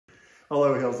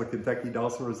Hello, Hills of Kentucky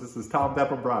Dulcimers. This is Tom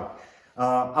Pepperbrock.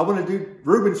 I want to do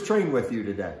Ruben's Train with you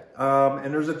today.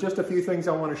 And there's just a few things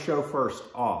I want to show first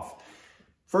off.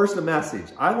 First, a message.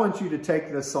 I want you to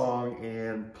take this song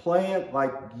and play it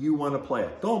like you want to play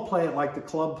it. Don't play it like the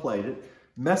club played it.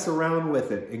 Mess around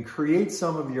with it and create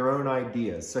some of your own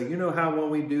ideas. So you know how when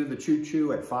we do the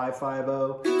choo-choo at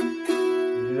 550,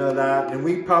 you know that, and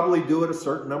we probably do it a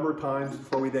certain number of times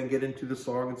before we then get into the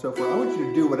song and so forth. I want you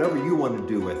to do whatever you want to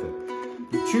do with it.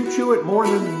 You choo-choo it more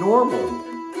than normal.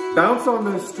 Bounce on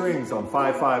those strings on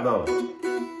 550,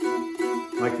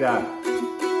 like that.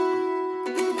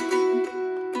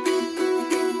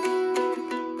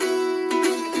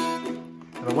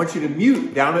 And I want you to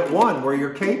mute down at 1 where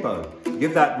you're capoed.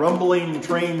 Give that rumbling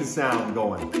train sound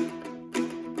going.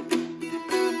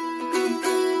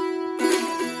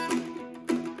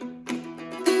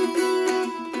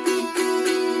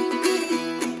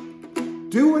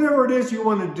 Do whatever it is you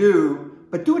want to do,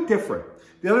 but do it different.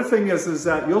 The other thing is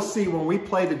that you'll see when we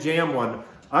play the jam one,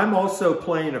 I'm also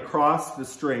playing across the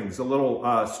strings, a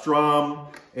little strum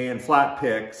and flat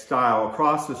pick style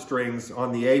across the strings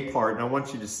on the A part, and I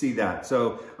want you to see that.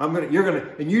 So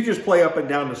and you just play up and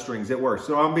down the strings, it works.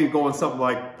 So I'll be going something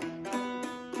like,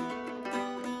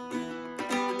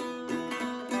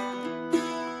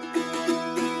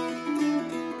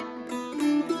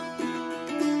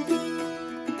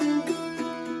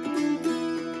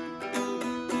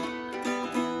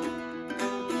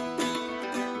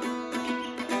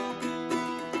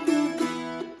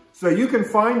 so you can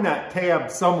find that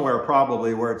tab somewhere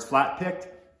probably where it's flat picked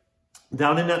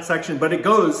down in that section, but it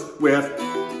goes with,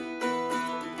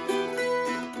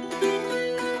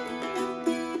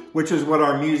 which is what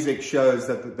our music shows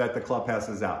that the club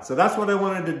passes out. So that's what I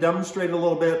wanted to demonstrate a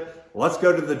little bit. Let's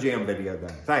go to the jam video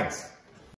then. Thanks.